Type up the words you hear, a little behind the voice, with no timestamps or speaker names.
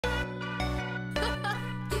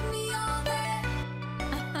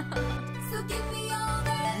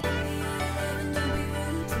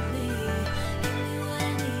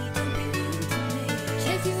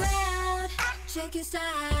like your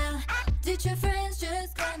style. Did your friends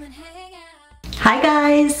just come and hang out? Hi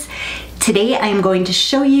guys! Today I am going to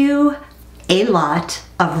show you a lot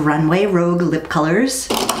of Runway Rogue lip colors.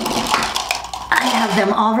 I have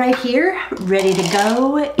them all right here, ready to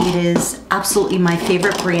go. It is absolutely my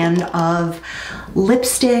favorite brand of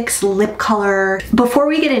lipsticks, lip color. Before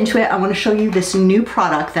we get into it, I want to show you this new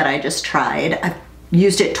product that I just tried. I've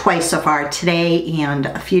used it twice so far, today and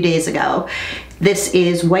a few days ago. This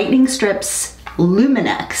is Whitening Strips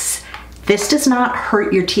Luminex. This does not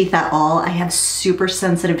hurt your teeth at all. I have super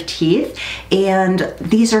sensitive teeth, and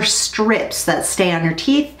these are strips that stay on your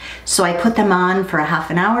teeth. So I put them on for a half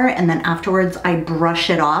an hour, and then afterwards I brush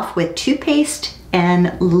it off with toothpaste,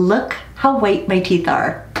 and look how white my teeth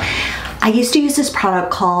are. I used to use this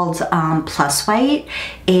product called Plus White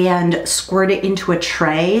and squirt it into a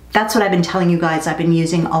tray. That's what I've been telling you guys I've been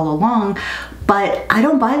using all along, but I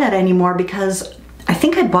don't buy that anymore because I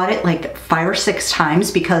think I bought it like 5 or 6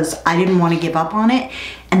 times because I didn't want to give up on it,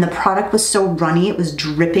 and the product was so runny, it was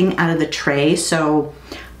dripping out of the tray, so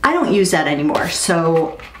I don't use that anymore.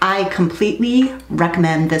 So I completely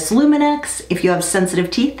recommend this Luminex if you have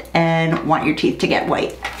sensitive teeth and want your teeth to get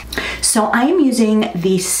white. So I am using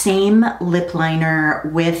the same lip liner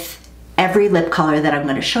with every lip color that I'm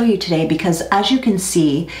going to show you today because, as you can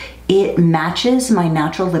see, it matches my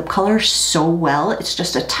natural lip color so well. It's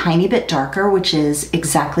just a tiny bit darker, which is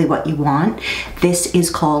exactly what you want. This is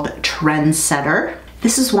called Trendsetter.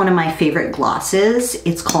 This is one of my favorite glosses.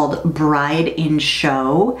 It's called Bide in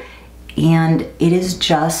Show, and it is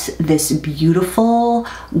just this beautiful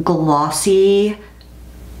glossy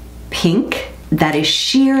pink that is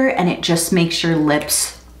sheer, and it just makes your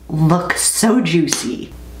lips look so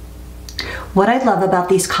juicy. What I love about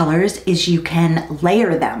these colors is you can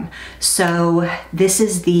layer them. So this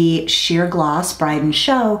is the sheer gloss Bide in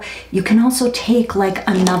Show. You can also take like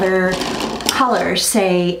another color,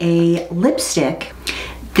 say a lipstick.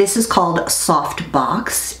 This is called Soft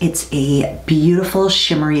Box. It's a beautiful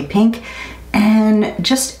shimmery pink, and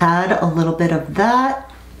just add a little bit of that.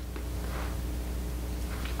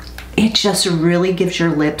 It just really gives your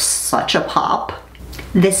lips such a pop.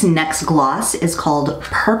 This next gloss is called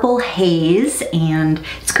Purple Haze, and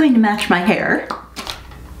it's going to match my hair.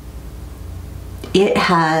 It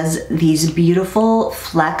has these beautiful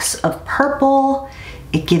flecks of purple.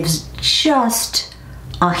 It gives just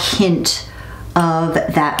a hint of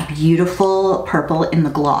that beautiful purple in the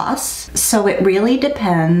gloss. So it really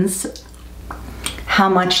depends how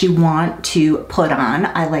much you want to put on.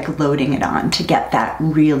 I like loading it on to get that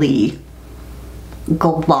really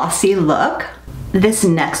glossy look. This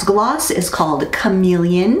next gloss is called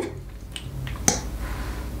Chameleon.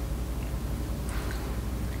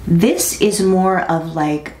 This is more of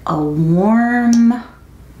like a warm,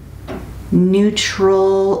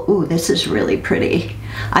 neutral. Ooh, this is really pretty.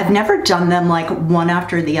 I've never done them like one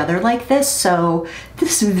after the other like this, so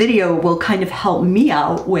this video will kind of help me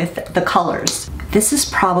out with the colors. This is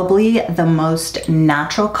probably the most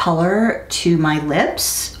natural color to my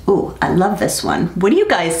lips. Ooh, I love this one. What do you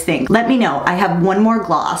guys think? Let me know. I have one more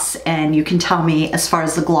gloss, and you can tell me, as far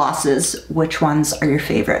as the glosses, which ones are your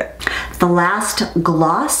favorite. The last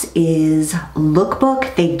gloss is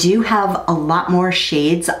Lookbook. They do have a lot more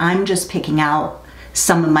shades. I'm just picking out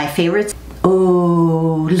some of my favorites.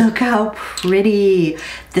 Oh, look how pretty.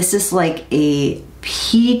 This is like a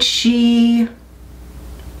peachy.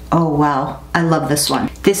 Oh wow, I love this one.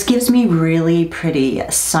 This gives me really pretty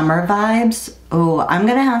summer vibes. Oh, I'm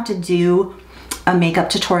gonna have to do a makeup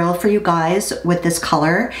tutorial for you guys with this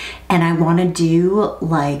color, and I wanna do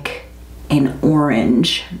like an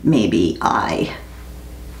orange maybe eye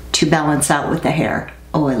to balance out with the hair.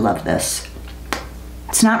 Oh, I love this.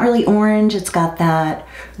 It's not really orange, it's got that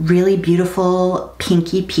really beautiful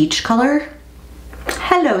pinky peach color.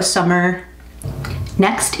 Hello, summer.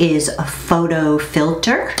 Next is a photo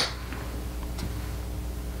filter.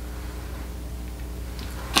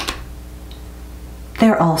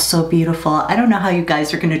 They're all so beautiful. I don't know how you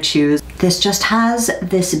guys are gonna choose. This just has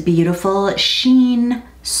this beautiful sheen,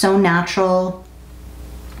 so natural.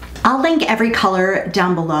 I'll link every color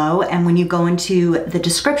down below, and when you go into the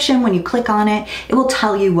description, when you click on it, it will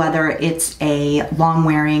tell you whether it's a long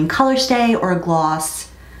wearing color stay or a gloss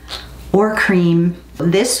or cream.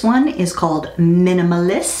 This one is called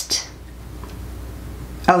Minimalist.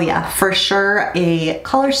 Oh yeah, for sure a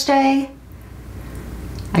color stay.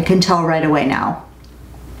 I can tell right away now.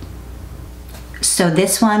 So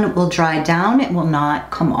this one will dry down. It will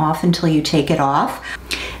not come off until you take it off.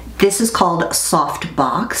 This is called Soft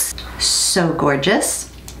Box. So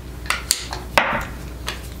gorgeous.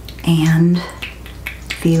 And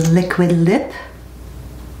the liquid lip.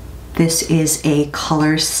 This is a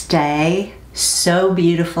color stay. So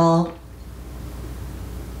beautiful.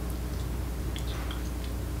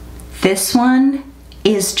 This one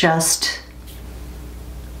is just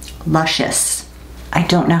luscious. I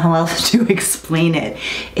don't know how else to explain it.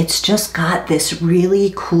 It's just got this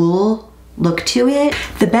really cool look to it.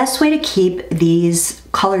 The best way to keep these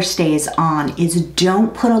color stays on is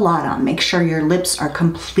don't put a lot on. Make sure your lips are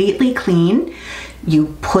completely clean.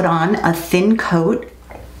 You put on a thin coat,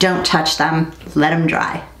 don't touch them, let them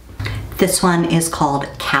dry. This one is called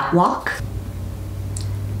Catwalk.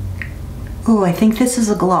 Oh, I think this is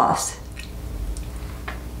a gloss.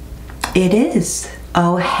 It is.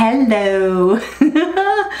 Oh, hello.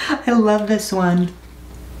 I love this one.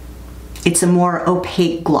 It's a more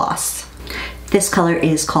opaque gloss. This color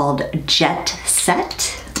is called Jet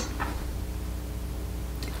Set.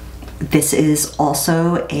 This is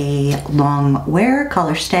also a long wear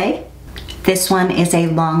color stay. This one is a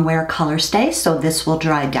long wear color stay, so this will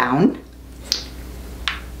dry down.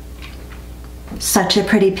 Such a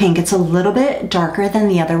pretty pink. It's a little bit darker than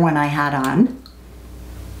the other one I had on.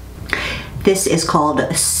 This is called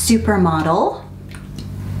Supermodel.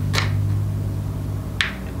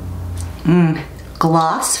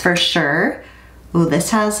 Gloss for sure. Ooh, this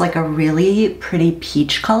has like a really pretty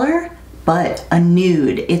peach color, but a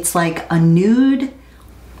nude. It's like a nude,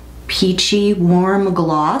 peachy, warm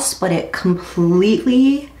gloss, but it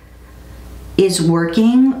completely is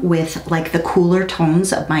working with like the cooler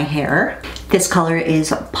tones of my hair. This color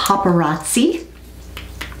is Paparazzi.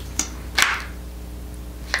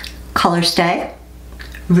 Color stay.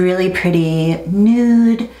 Really pretty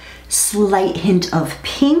nude, slight hint of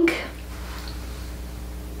pink.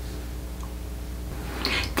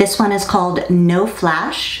 This one is called No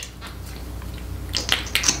Flash.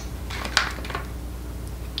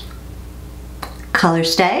 Color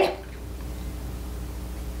stay.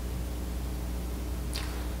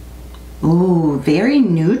 Ooh, very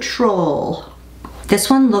neutral. This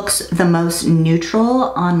one looks the most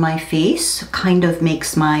neutral on my face, kind of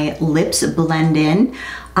makes my lips blend in.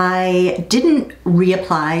 I didn't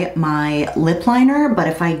reapply my lip liner, but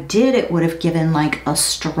if I did, it would have given like a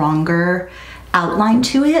stronger outline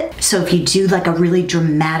to it. So if you do like a really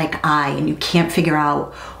dramatic eye and you can't figure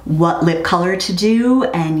out what lip color to do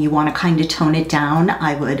and you want to kind of tone it down,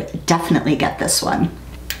 I would definitely get this one.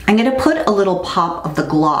 I'm gonna put a little pop of the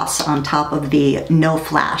gloss on top of the No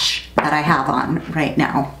Flash that I have on right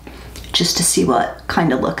now, just to see what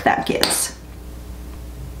kind of look that gives.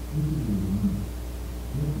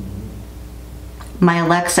 My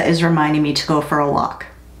Alexa is reminding me to go for a walk.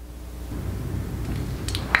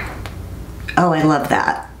 Oh, I love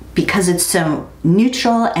that because it's so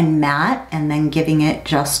neutral and matte and then giving it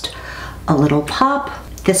just a little pop.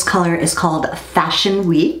 This color is called Fashion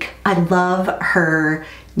Week. I love her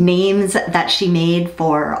names that she made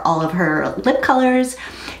for all of her lip colors.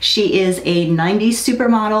 She is a 90s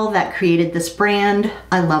supermodel that created this brand.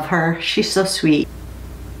 I love her. She's so sweet.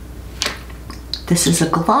 This is a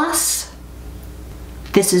gloss.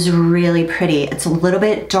 This is really pretty. It's a little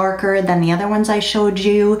bit darker than the other ones I showed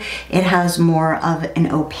you. It has more of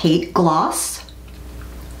an opaque gloss.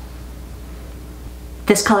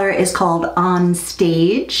 This color is called On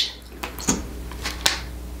Stage.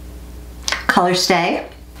 Color stay.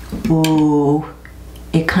 Ooh,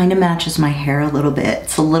 it kind of matches my hair a little bit.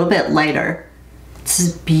 It's a little bit lighter. It's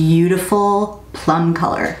this beautiful plum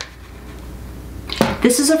color.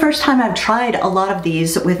 This is the first time I've tried a lot of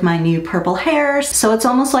these with my new purple hair, so it's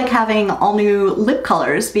almost like having all new lip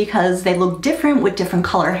colors because they look different with different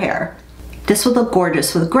color hair. This would look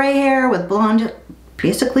gorgeous with gray hair, with blonde,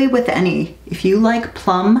 basically with any. If you like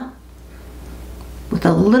plum with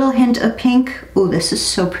a little hint of pink, ooh, this is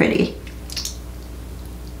so pretty.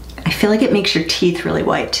 I feel like it makes your teeth really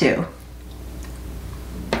white too.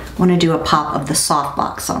 I want to do a pop of the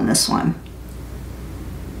softbox on this one.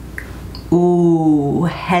 Ooh,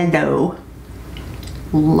 hello.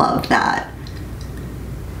 Love that.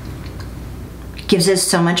 Gives us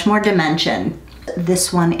so much more dimension.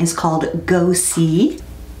 This one is called Go See.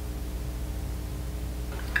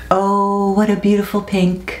 Oh, what a beautiful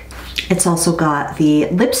pink. It's also got the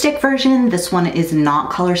lipstick version. This one is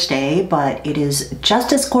not color stay, but it is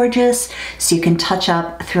just as gorgeous. So you can touch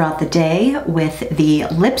up throughout the day with the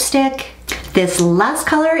lipstick. This last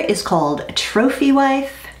color is called Trophy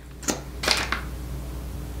Wife.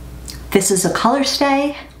 This is a color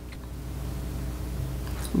stay.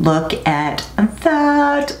 Look at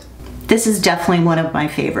that. This is definitely one of my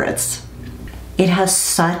favorites. It has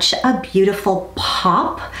such a beautiful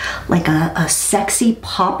pop, like a sexy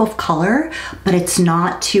pop of color, but it's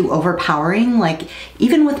not too overpowering. Like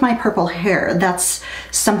even with my purple hair, that's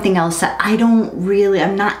something else that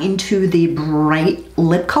I'm not into the bright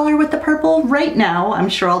lip color with the purple right now. I'm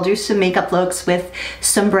sure I'll do some makeup looks with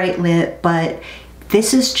some bright lip, but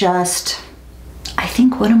this is just, I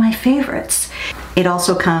think, one of my favorites. It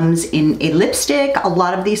also comes in a lipstick. A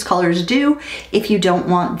lot of these colors do. If you don't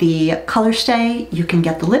want the color stay, you can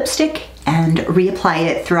get the lipstick and reapply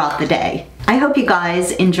it throughout the day. I hope you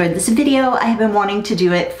guys enjoyed this video. I have been wanting to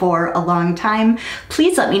do it for a long time.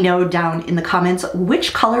 Please let me know down in the comments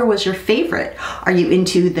which color was your favorite. Are you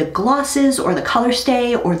into the glosses or the color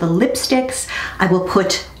stay or the lipsticks? I will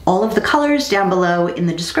put all of the colors down below in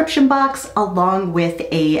the description box along with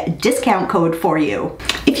a discount code for you.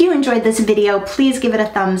 If you enjoyed this video, please give it a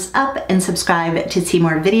thumbs up and subscribe to see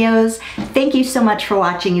more videos. Thank you so much for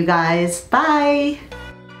watching, you guys. Bye!